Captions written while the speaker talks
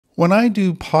When I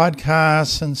do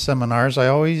podcasts and seminars, I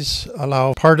always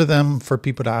allow part of them for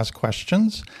people to ask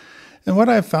questions. And what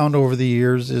I've found over the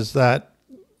years is that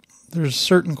there's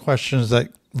certain questions that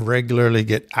regularly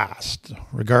get asked.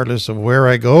 Regardless of where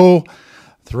I go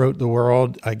throughout the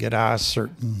world, I get asked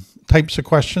certain types of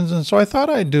questions. And so I thought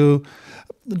I'd do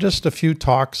just a few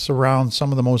talks around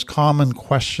some of the most common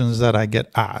questions that I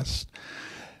get asked.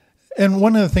 And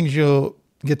one of the things you'll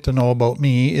get to know about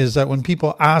me is that when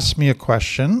people ask me a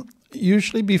question,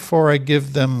 usually before I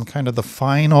give them kind of the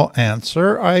final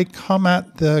answer, I come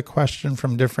at the question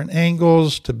from different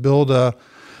angles to build a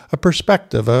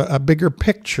perspective, a bigger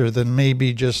picture than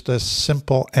maybe just a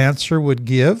simple answer would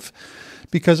give.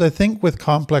 Because I think with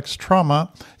complex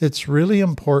trauma, it's really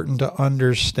important to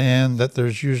understand that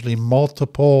there's usually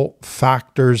multiple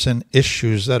factors and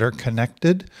issues that are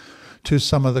connected to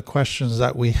some of the questions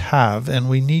that we have. And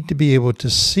we need to be able to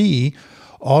see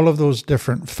all of those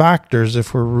different factors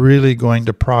if we're really going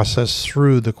to process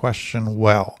through the question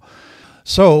well.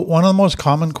 So one of the most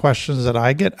common questions that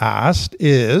I get asked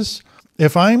is,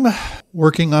 if I'm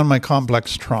working on my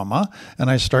complex trauma and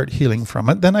I start healing from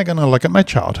it, then I'm going to look at my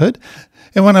childhood.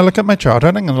 And when I look at my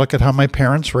childhood, I'm going to look at how my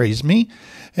parents raised me.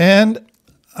 And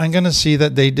I'm going to see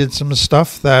that they did some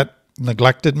stuff that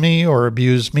neglected me or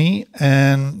abused me.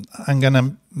 And I'm going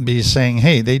to be saying,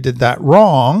 hey, they did that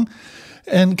wrong,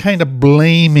 and kind of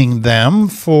blaming them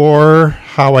for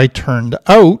how I turned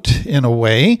out in a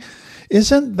way.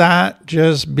 Isn't that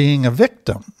just being a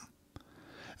victim?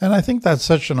 And I think that's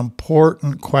such an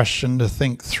important question to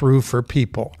think through for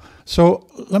people. So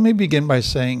let me begin by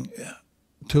saying,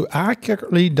 to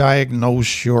accurately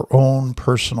diagnose your own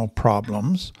personal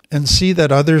problems and see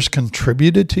that others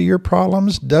contributed to your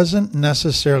problems doesn't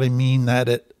necessarily mean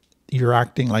that you're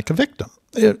acting like a victim.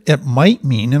 It might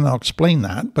mean, and I'll explain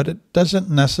that, but it doesn't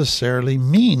necessarily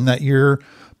mean that you're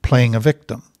playing a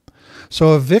victim.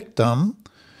 So a victim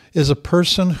is a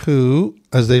person who,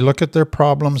 as they look at their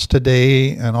problems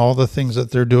today and all the things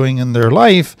that they're doing in their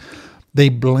life, they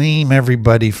blame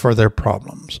everybody for their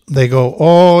problems. They go,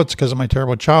 oh, it's because of my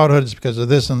terrible childhood. It's because of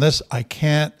this and this. I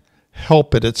can't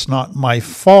help it. It's not my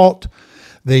fault.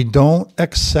 They don't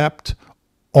accept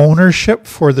ownership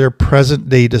for their present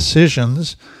day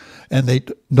decisions, and they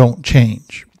don't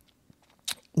change.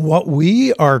 What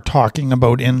we are talking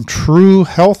about in true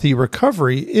healthy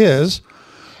recovery is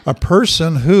a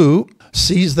person who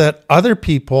sees that other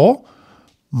people,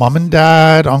 mom and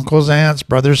dad, uncles, aunts,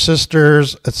 brothers,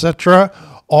 sisters, etc.,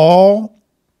 all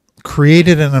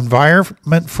created an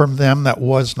environment from them that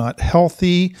was not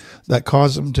healthy, that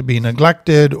caused them to be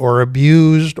neglected or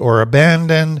abused or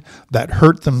abandoned, that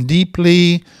hurt them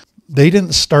deeply. They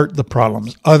didn't start the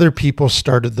problems. Other people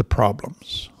started the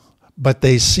problems. But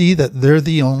they see that they're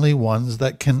the only ones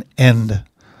that can end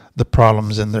the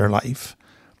problems in their life.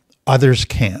 Others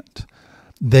can't.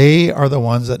 They are the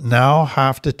ones that now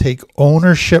have to take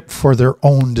ownership for their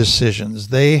own decisions.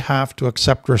 They have to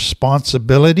accept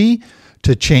responsibility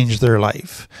to change their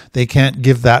life. They can't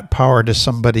give that power to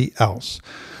somebody else.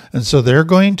 And so they're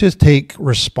going to take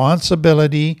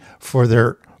responsibility for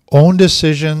their own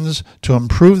decisions to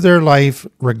improve their life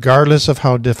regardless of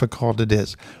how difficult it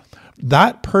is.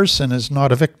 That person is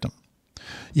not a victim.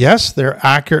 Yes, they're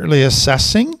accurately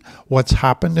assessing what's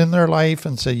happened in their life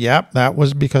and say, yep, that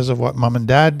was because of what mom and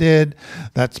dad did.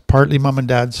 That's partly mom and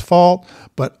dad's fault,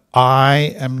 but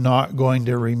I am not going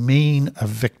to remain a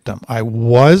victim. I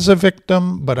was a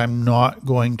victim, but I'm not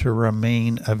going to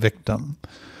remain a victim.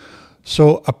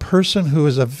 So a person who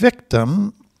is a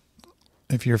victim,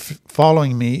 if you're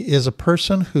following me, is a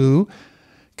person who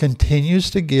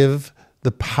continues to give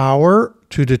the power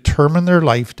to determine their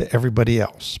life to everybody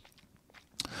else.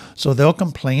 So they'll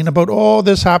complain about, oh,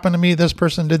 this happened to me, this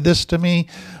person did this to me,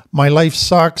 my life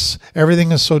sucks,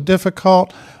 everything is so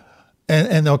difficult,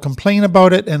 and they'll complain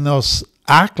about it, and they'll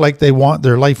act like they want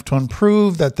their life to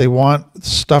improve, that they want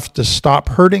stuff to stop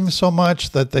hurting so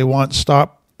much, that they want to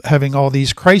stop having all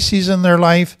these crises in their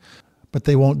life, but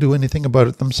they won't do anything about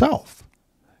it themselves.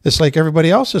 It's like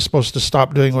everybody else is supposed to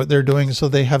stop doing what they're doing so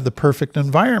they have the perfect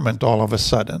environment all of a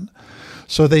sudden.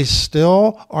 So they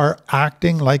still are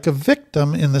acting like a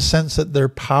victim in the sense that they're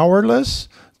powerless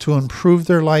to improve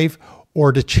their life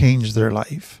or to change their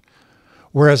life.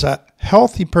 Whereas a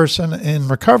healthy person in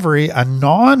recovery, a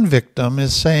non-victim,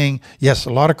 is saying, yes,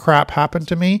 a lot of crap happened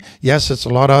to me. Yes, it's a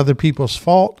lot of other people's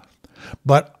fault,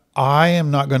 but I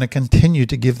am not going to continue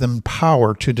to give them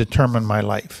power to determine my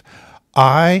life.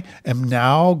 I am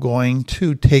now going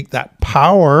to take that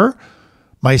power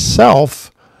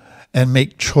myself and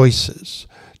make choices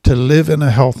to live in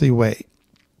a healthy way,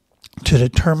 to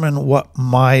determine what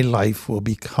my life will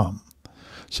become.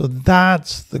 So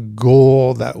that's the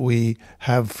goal that we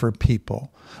have for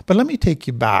people. But let me take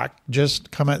you back, just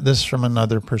come at this from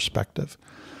another perspective.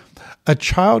 A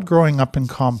child growing up in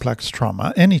complex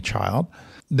trauma, any child,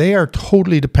 they are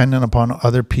totally dependent upon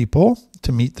other people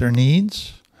to meet their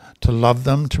needs, to love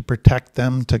them, to protect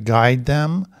them, to guide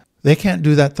them. They can't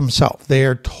do that themselves. They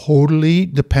are totally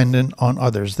dependent on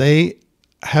others. They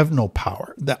have no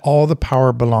power. That all the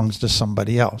power belongs to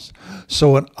somebody else.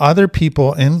 So when other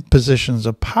people in positions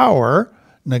of power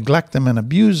neglect them and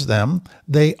abuse them,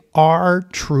 they are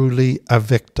truly a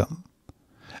victim.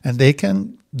 And they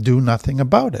can do nothing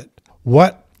about it.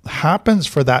 What happens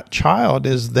for that child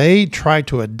is they try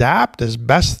to adapt as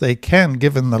best they can,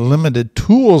 given the limited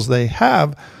tools they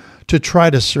have, to try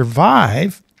to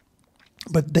survive,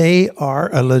 but they are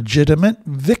a legitimate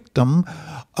victim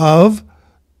of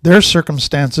their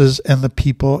circumstances and the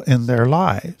people in their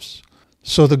lives.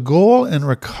 So the goal in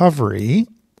recovery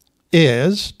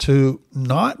is to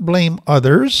not blame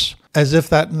others as if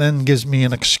that then gives me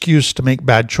an excuse to make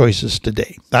bad choices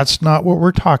today. That's not what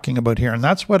we're talking about here. And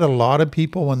that's what a lot of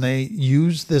people, when they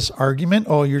use this argument,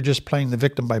 oh, you're just playing the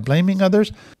victim by blaming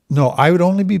others. No, I would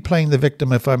only be playing the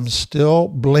victim if I'm still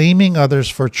blaming others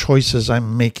for choices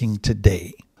I'm making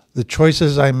today. The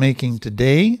choices I'm making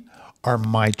today are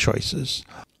my choices.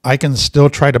 I can still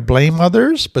try to blame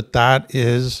others, but that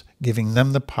is giving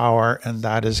them the power, and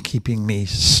that is keeping me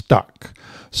stuck.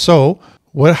 So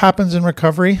what happens in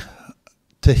recovery?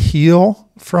 To heal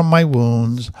from my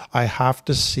wounds, I have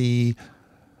to see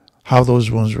how those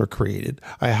wounds were created.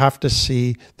 I have to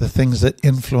see the things that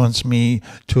influence me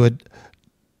to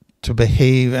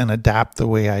behave and adapt the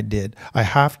way I did. I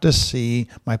have to see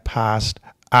my past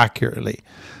accurately.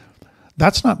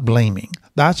 That's not blaming.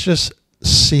 That's just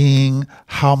seeing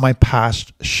how my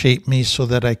past shaped me so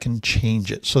that I can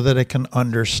change it, so that I can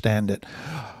understand it.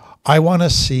 I want to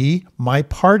see my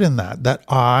part in that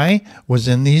I was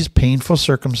in these painful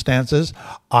circumstances.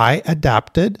 I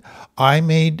adapted. I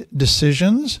made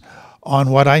decisions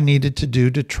on what I needed to do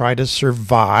to try to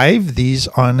survive these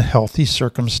unhealthy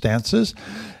circumstances.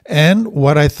 And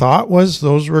what I thought was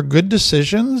those were good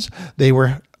decisions. They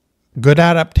were good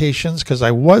adaptations because I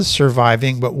was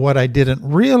surviving. But what I didn't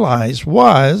realize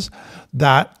was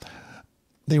that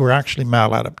they were actually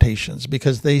maladaptations,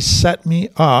 because they set me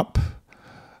up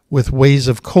with ways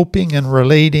of coping and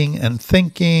relating and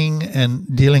thinking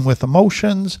and dealing with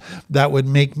emotions that would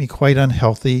make me quite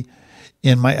unhealthy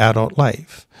in my adult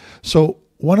life. So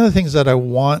one of the things that I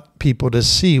want people to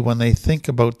see when they think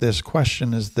about this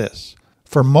question is this.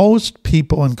 For most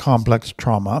people in complex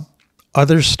trauma,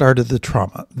 others started the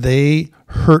trauma. They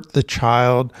hurt the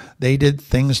child. They did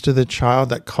things to the child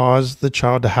that caused the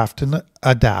child to have to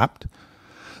adapt.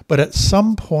 But at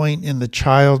some point in the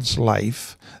child's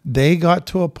life, they got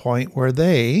to a point where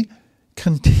they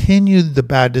continued the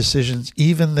bad decisions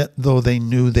even though they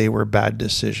knew they were bad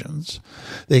decisions.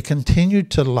 They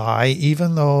continued to lie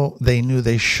even though they knew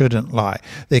they shouldn't lie.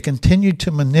 They continued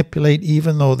to manipulate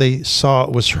even though they saw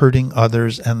it was hurting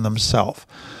others and themselves.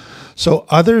 So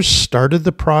others started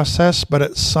the process, but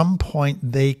at some point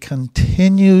they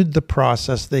continued the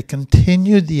process. They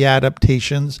continued the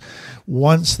adaptations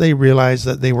once they realized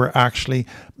that they were actually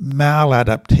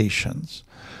maladaptations.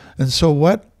 And so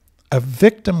what a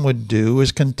victim would do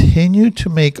is continue to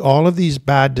make all of these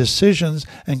bad decisions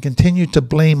and continue to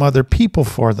blame other people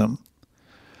for them.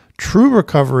 True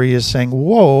recovery is saying,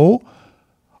 whoa,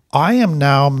 I am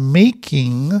now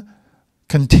making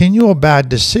continual bad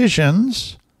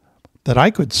decisions that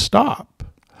I could stop.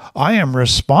 I am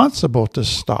responsible to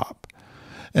stop.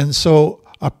 And so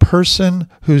a person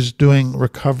who's doing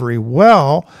recovery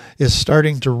well is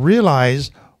starting to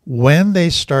realize when they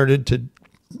started to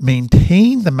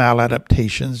maintain the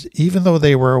maladaptations, even though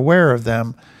they were aware of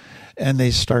them, and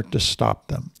they start to stop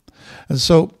them. And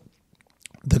so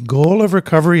the goal of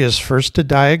recovery is first to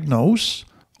diagnose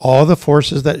all the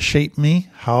forces that shape me,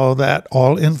 how that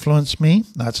all influence me.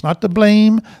 That's not to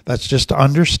blame, that's just to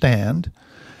understand,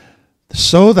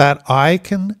 so that I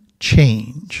can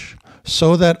change,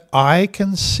 so that I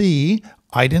can see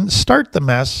I didn't start the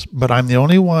mess, but I'm the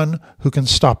only one who can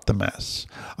stop the mess.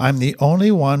 I'm the only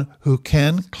one who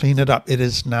can clean it up. It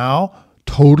is now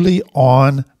totally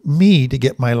on me to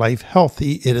get my life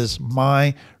healthy. It is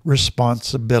my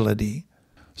responsibility.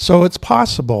 So it's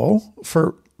possible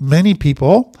for many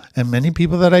people, and many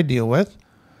people that I deal with,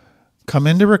 come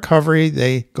into recovery.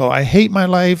 They go, I hate my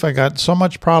life. I got so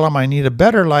much problem. I need a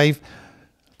better life.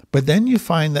 But then you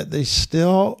find that they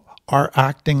still are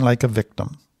acting like a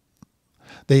victim.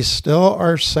 They still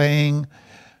are saying,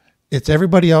 it's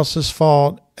everybody else's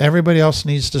fault. Everybody else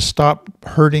needs to stop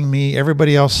hurting me.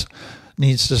 Everybody else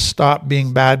needs to stop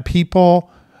being bad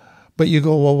people. But you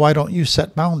go, well, why don't you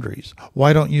set boundaries?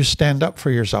 Why don't you stand up for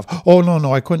yourself? Oh,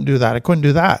 no, I couldn't do that. I couldn't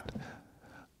do that.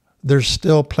 They're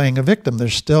still playing a victim. They're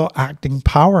still acting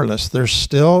powerless. They're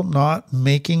still not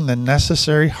making the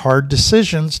necessary hard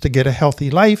decisions to get a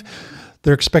healthy life.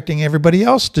 They're expecting everybody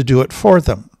else to do it for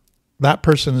them. That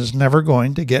person is never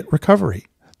going to get recovery.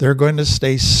 They're going to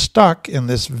stay stuck in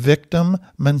this victim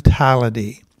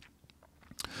mentality.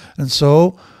 And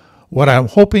so what I'm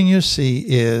hoping you see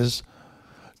is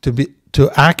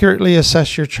to accurately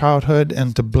assess your childhood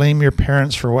and to blame your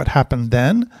parents for what happened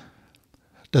then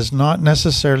does not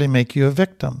necessarily make you a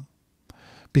victim.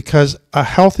 Because a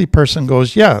healthy person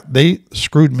goes, yeah, they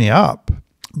screwed me up.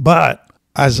 But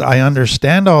as I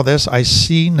understand all this, I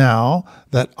see now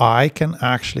that I can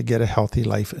actually get a healthy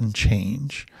life and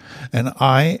change. And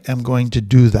I am going to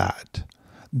do that.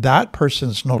 That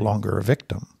person's no longer a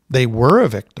victim. They were a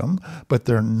victim, but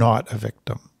they're not a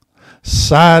victim.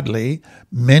 Sadly,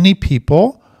 many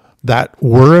people that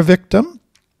were a victim,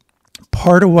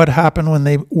 part of what happened when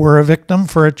they were a victim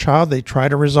for a child, they try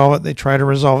to resolve it, they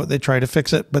try to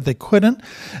fix it, but they couldn't.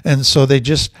 And so they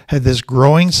just had this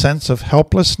growing sense of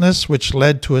helplessness, which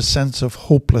led to a sense of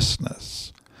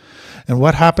hopelessness. And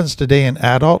what happens today in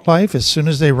adult life, as soon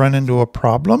as they run into a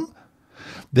problem,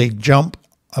 they jump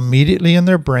immediately in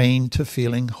their brain to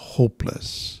feeling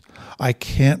hopeless. I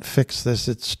can't fix this.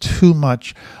 It's too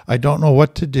much. I don't know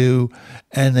what to do.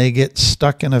 And they get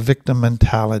stuck in a victim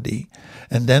mentality.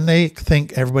 And then they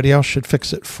think everybody else should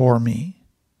fix it for me.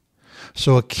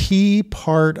 So a key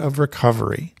part of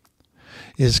recovery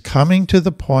is coming to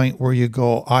the point where you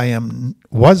go,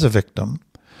 was a victim,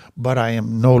 but I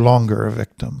am no longer a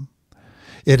victim.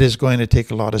 It is going to take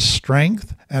a lot of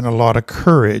strength and a lot of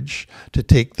courage to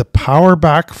take the power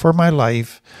back for my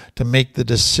life, to make the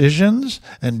decisions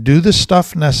and do the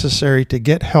stuff necessary to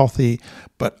get healthy,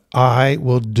 but I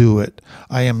will do it.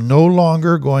 I am no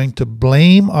longer going to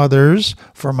blame others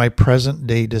for my present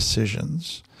day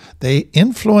decisions. They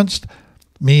influenced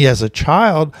me as a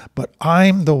child, but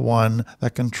I'm the one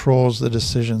that controls the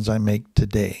decisions I make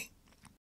today.